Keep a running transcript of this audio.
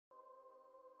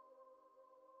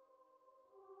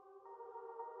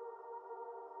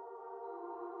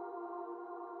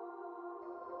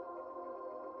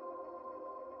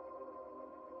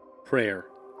prayer,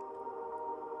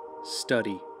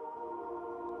 study,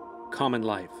 common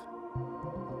life,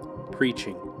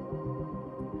 preaching.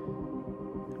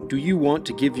 Do you want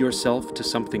to give yourself to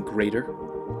something greater?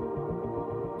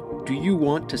 Do you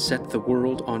want to set the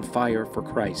world on fire for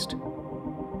Christ?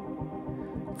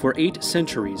 For 8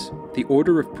 centuries, the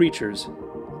order of preachers,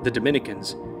 the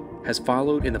Dominicans, has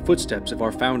followed in the footsteps of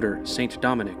our founder, Saint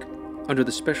Dominic, under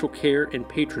the special care and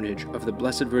patronage of the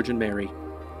Blessed Virgin Mary,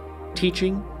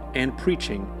 teaching and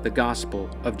preaching the gospel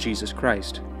of Jesus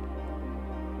Christ.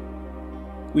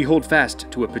 We hold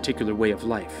fast to a particular way of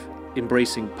life,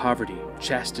 embracing poverty,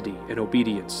 chastity, and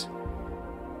obedience.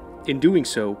 In doing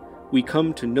so, we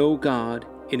come to know God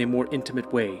in a more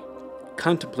intimate way,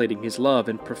 contemplating His love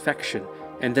and perfection,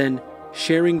 and then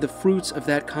sharing the fruits of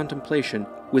that contemplation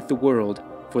with the world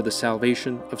for the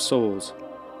salvation of souls.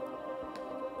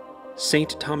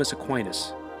 Saint Thomas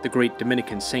Aquinas, the great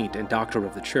Dominican saint and doctor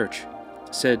of the Church,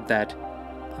 said that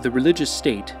the religious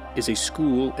state is a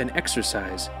school and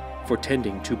exercise for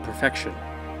tending to perfection.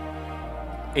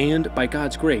 And by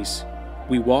God's grace,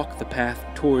 we walk the path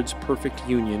towards perfect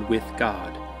union with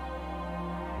God.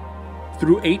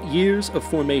 Through 8 years of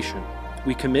formation,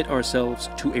 we commit ourselves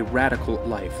to a radical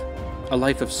life, a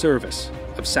life of service,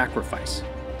 of sacrifice,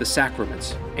 the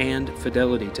sacraments, and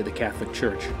fidelity to the Catholic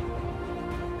Church.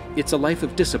 It's a life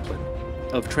of discipline,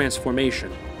 of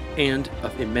transformation, and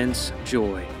of immense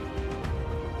joy.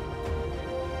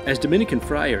 As Dominican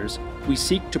friars, we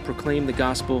seek to proclaim the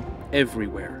gospel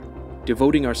everywhere,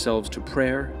 devoting ourselves to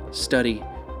prayer, study,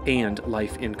 and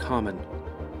life in common.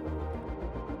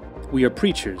 We are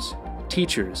preachers,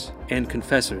 teachers, and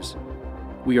confessors.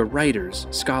 We are writers,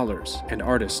 scholars, and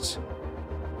artists.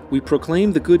 We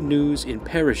proclaim the good news in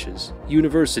parishes,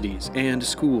 universities, and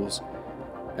schools,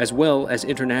 as well as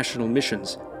international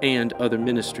missions and other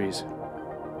ministries.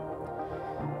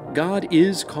 God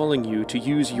is calling you to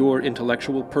use your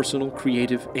intellectual, personal,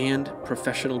 creative, and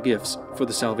professional gifts for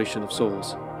the salvation of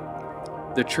souls.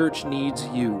 The Church needs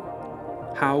you.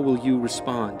 How will you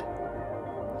respond?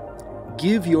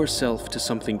 Give yourself to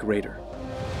something greater,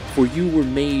 for you were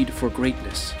made for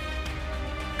greatness.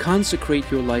 Consecrate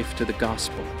your life to the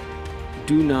gospel.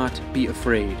 Do not be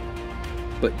afraid,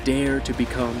 but dare to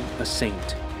become a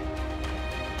saint.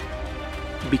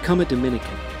 Become a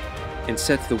Dominican and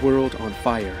set the world on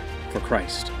fire for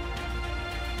Christ.